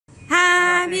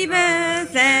Happy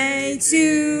birthday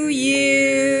to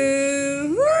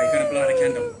you. You're gonna blow out a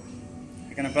candle.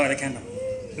 You're gonna blow out a candle.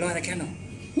 Blow out a candle.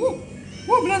 Woo!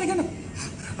 Woo! Blow out a candle.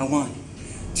 A 1,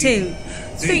 2,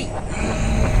 3.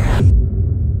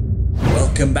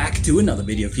 Welcome back to another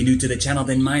video. If you're new to the channel,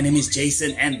 then my name is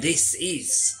Jason, and this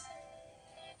is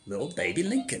little baby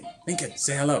Lincoln. Lincoln,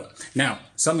 say hello. Now,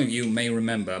 some of you may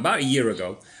remember, about a year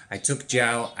ago, I took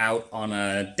Jiao out on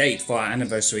a date for our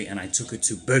anniversary, and I took her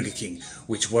to Burger King,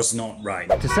 which was not right.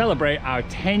 To celebrate our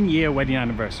 10-year wedding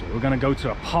anniversary, we're gonna go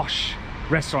to a posh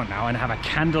restaurant now and have a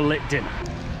candlelit dinner.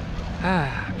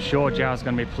 I'm sure Jiao's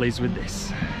gonna be pleased with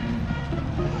this.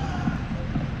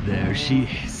 There she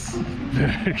is,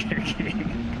 Burger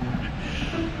King.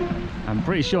 I'm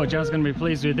pretty sure Jiao's gonna be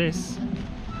pleased with this.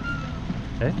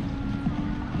 Eh?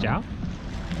 Jiao?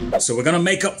 So we're gonna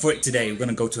make up for it today. We're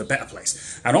gonna go to a better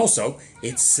place. And also,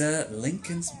 it's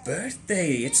Lincoln's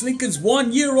birthday. It's Lincoln's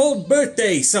 1-year-old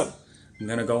birthday. So, I'm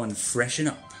gonna go and freshen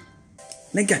up.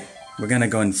 Lincoln, we're gonna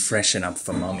go and freshen up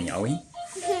for mommy, are we?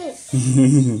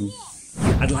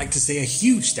 I'd like to say a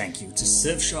huge thank you to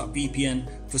Surfshark VPN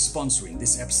for sponsoring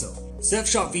this episode.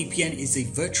 Surfshark VPN is a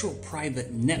virtual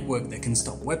private network that can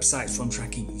stop websites from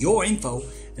tracking your info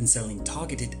and selling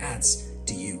targeted ads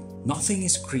to you. Nothing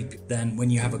is creepier than when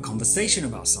you have a conversation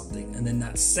about something and then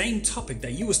that same topic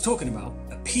that you was talking about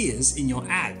appears in your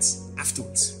ads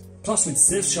afterwards. Plus, with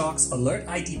Surfshark's Alert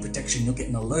ID protection, you'll get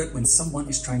an alert when someone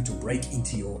is trying to break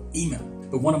into your email.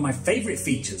 But one of my favorite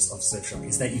features of Surfshark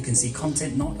is that you can see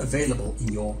content not available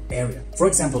in your area. For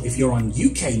example, if you're on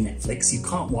UK Netflix, you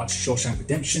can't watch Shawshank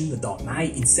Redemption, The Dark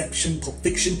Knight, Inception, Pulp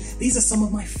Fiction. These are some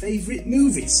of my favorite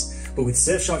movies. But with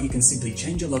Surfshark, you can simply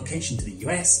change your location to the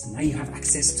US, and now you have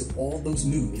access to all those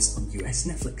movies on US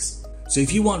Netflix. So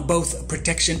if you want both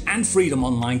protection and freedom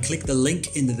online, click the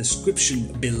link in the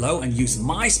description below and use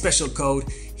my special code.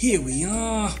 Here we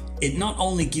are. It not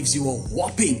only gives you a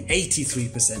whopping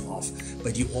 83% off,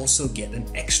 but you also get an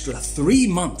extra 3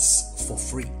 months for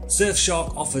free.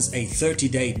 Surfshark offers a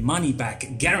 30-day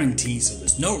money-back guarantee, so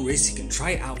there's no risk. You can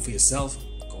try it out for yourself.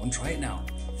 Go and try it now.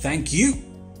 Thank you,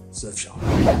 Surfshark.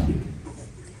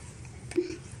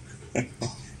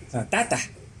 Tata.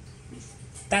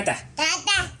 Tata. Dada.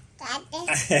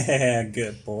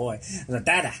 Good boy.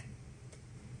 Dada.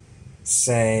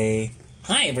 Say,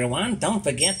 hi everyone, don't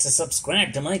forget to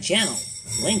subscribe to my channel.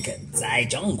 Lincoln 在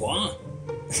中国.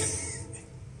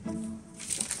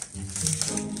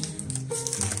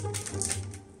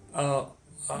 Oh,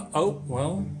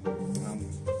 well,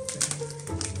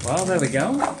 there we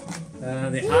go.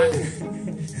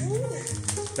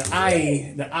 The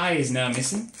eye is now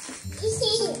missing.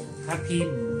 Happy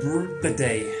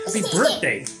birthday. Happy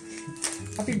birthday.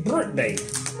 Happy birthday.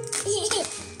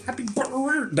 Happy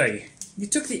birthday. You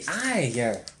took the eye,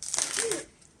 yeah.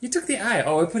 You took the eye.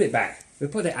 Oh, we put it back. We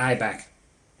put the eye back.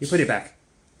 You put it back.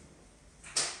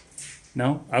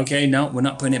 No? Okay, no, we're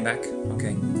not putting it back.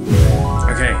 Okay.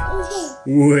 Okay.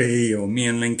 Whoa, me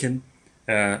and Lincoln.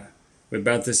 We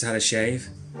both just had a shave.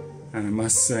 And I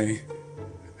must say,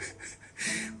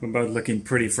 we're both looking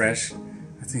pretty fresh.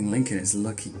 I think Lincoln is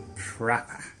looking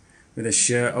proper. With the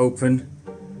shirt open,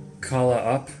 collar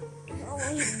up.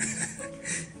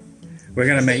 We're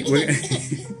gonna make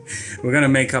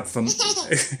up for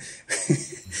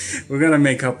we're gonna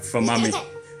make up for mommy.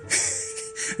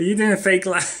 Are you doing a fake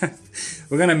laugh?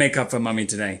 We're gonna make up for mommy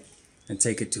today and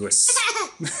take it to a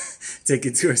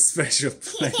special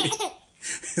place.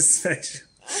 Special.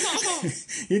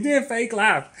 You're doing a fake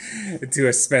laugh. To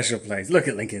a special place. Look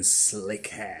at Lincoln's slick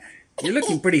hair. You're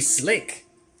looking pretty slick.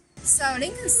 So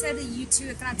Lincoln said that you two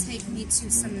are gonna take me to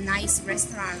some nice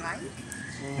restaurant, right?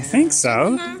 I think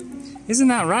so. Isn't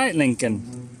that right,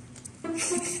 Lincoln?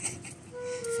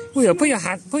 Will, put your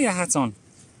hat on.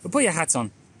 Put your hat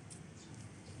on.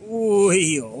 Ooh,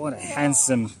 what a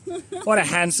handsome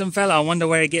fella. I wonder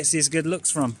where he gets his good looks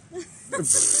from.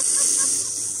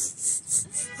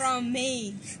 From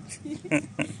me.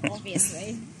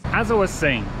 Obviously. As I was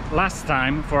saying, last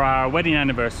time for our wedding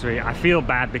anniversary, I feel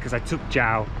bad because I took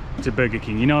Jiao to Burger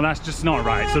King. You know, that's just not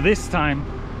right. So this time,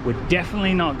 we're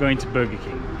definitely not going to Burger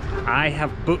King. I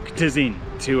have booked us in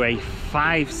to a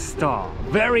 5-star,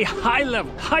 very high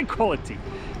level, high quality,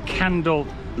 candle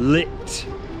lit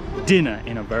dinner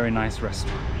in a very nice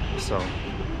restaurant. So,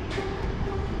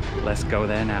 let's go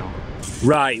there now.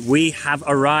 Right, we have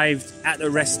arrived at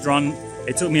the restaurant.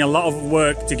 It took me a lot of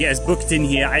work to get us booked in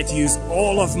here. I had to use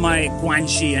all of my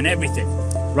guanxi and everything.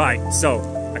 Right, so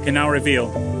I can now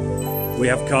reveal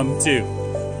we've come to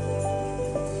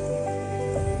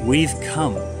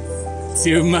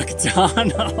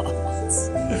McDonald's.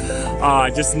 Oh,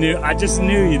 I just knew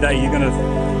that you're gonna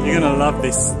You're gonna love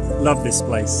this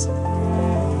place.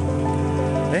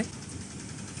 Hey?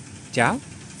 Ciao?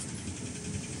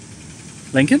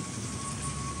 Lincoln?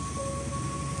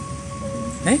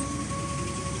 Hey?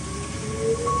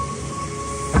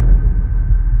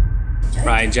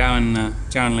 Right, Joe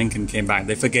and Lincoln came back.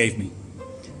 They forgave me.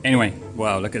 Anyway,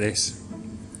 wow, look at this.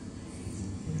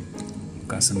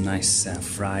 Got some nice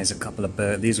fries, a couple of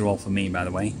birds. These are all for me, by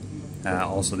the way.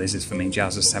 Also, this is for me.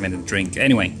 Joe's just having a drink.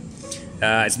 Anyway,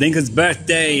 it's Lincoln's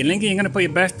birthday. Lincoln, you're going to put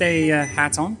your birthday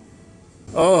hat on?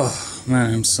 Oh,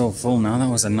 man, I'm so full now. That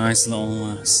was a nice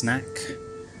little snack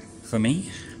for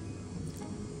me.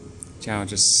 Joe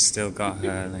just still got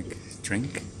her, like,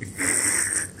 drink.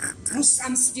 I'm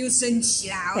still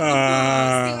still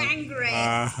angry.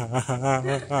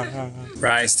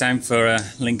 Right, it's time for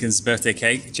Lincoln's birthday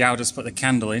cake. Joe just put the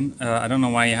candle in. I don't know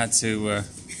why you had to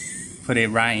put it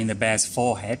right in the bear's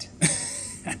forehead.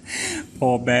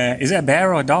 Poor bear. Is it a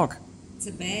bear or a dog? It's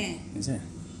a bear. Is it?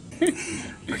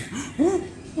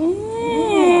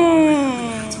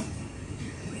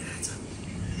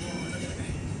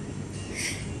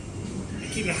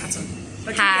 Keep your hat on.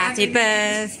 Happy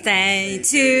birthday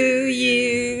to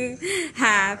you.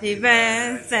 Happy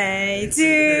birthday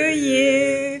to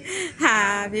you.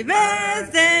 Happy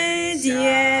birthday,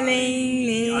 dear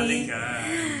Ling Ling.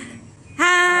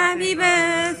 Happy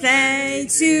birthday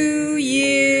to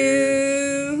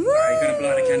you. You're gonna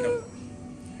blow the candle.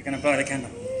 You're gonna blow the candle.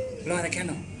 Blow the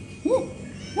candle. Woo!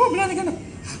 Woo! Blow the candle.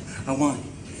 1,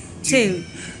 2,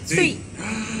 3.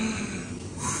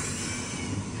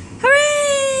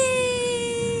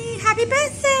 Hooray! Happy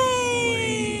birthday!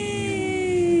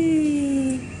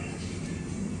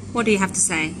 What do you have to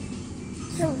say?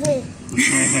 Alright,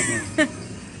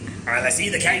 let's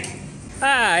eat the cake.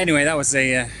 Anyway, that was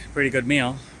a pretty good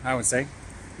meal, I would say.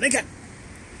 Lincoln!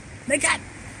 Lincoln!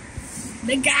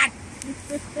 Lincoln!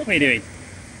 What are you doing?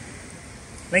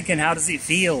 Lincoln, how does it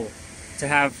feel to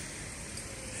have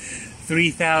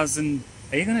 3,000...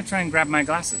 Are you going to try and grab my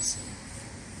glasses?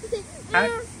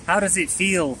 How does it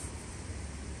feel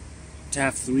to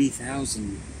have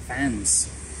 3,000 fans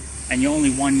and you're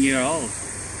only 1 year old?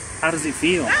 How does it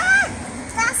feel?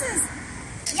 Glasses!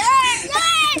 No!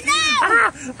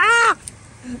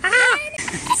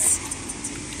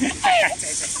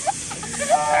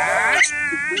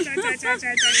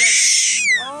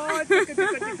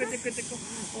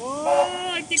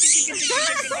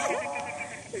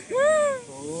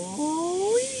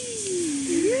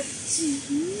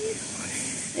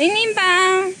 Ling Ling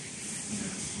Bang.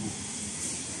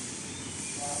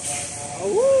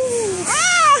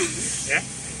 Yeah?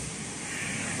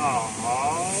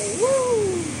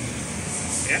 Woo!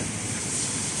 Yeah?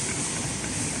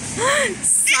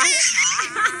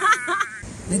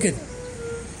 Lincoln,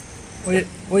 what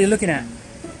are you looking at?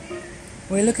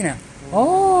 What are you looking at?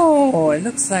 Oh, it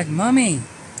looks like Mummy.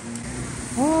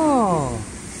 Oh,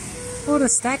 the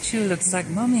statue looks like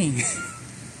Mummy.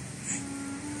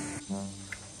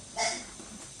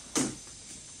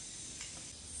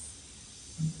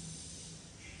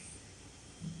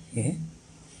 Yeah?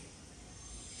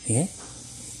 Yeah?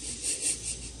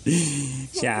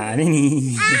 吓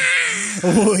你！哎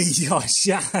呀，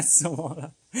吓死我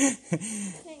了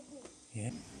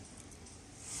！Yeah.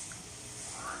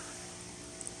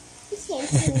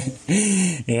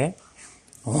 Yeah.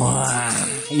 Wow.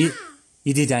 You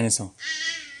did dinosaur.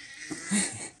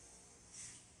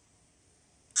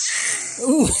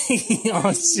 Oh,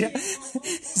 吓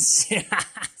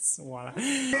死我了！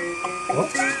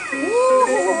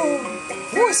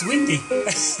 Oh, it's windy.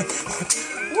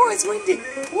 Oh, it's windy.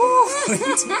 Oh,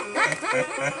 it's windy.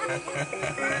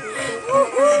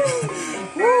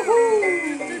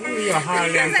 哎呦，好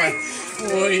凉快！哎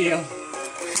呦，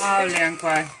好凉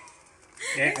快！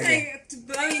 Yeah, It's like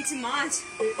blowing too much.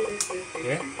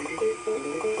 Yeah.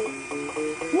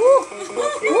 Woo!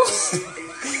 Woo!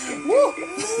 Woo!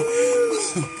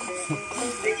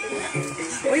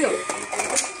 哎呦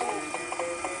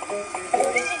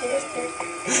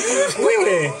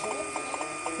！Wait.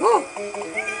 Oh.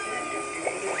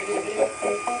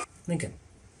 Lincoln,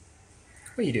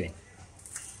 what are you doing?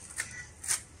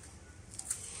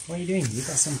 What are you doing? You've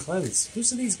got some clothes.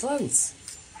 Whose are these clothes?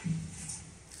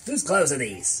 Whose clothes are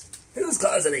these? Whose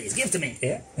clothes are these? Give to me.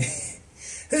 Yeah.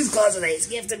 Whose clothes are these?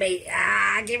 Give to me.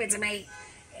 Ah, give it to me.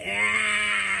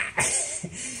 Yeah.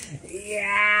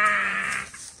 Yeah.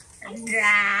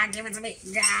 Ah, give it to me.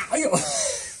 Yeah. Ayo.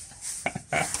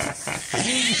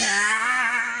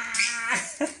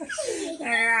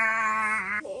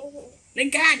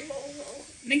 Lincoln!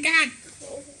 Lincoln!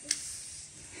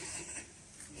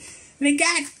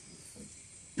 Lincoln!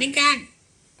 Lincoln!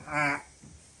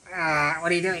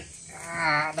 What are you doing?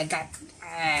 My God.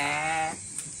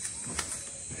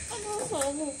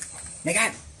 My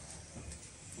God.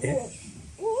 Yeah.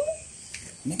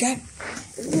 My God.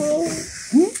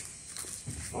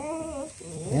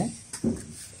 Yeah.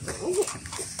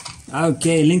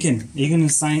 Okay, Lincoln, you're gonna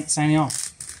signing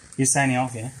off. You're signing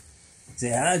off, yeah?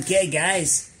 Say, okay,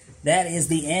 guys, that is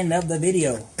the end of the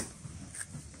video.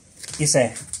 You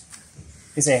say,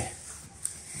 okay,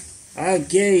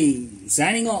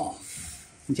 signing off.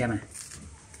 Gemma,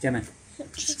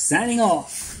 signing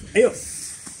off. Ayo.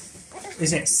 You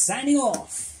say, signing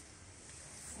off.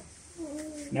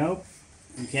 Nope.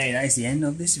 Okay, that is the end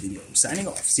of this video. Signing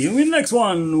off. See you in the next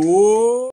one. Whoa.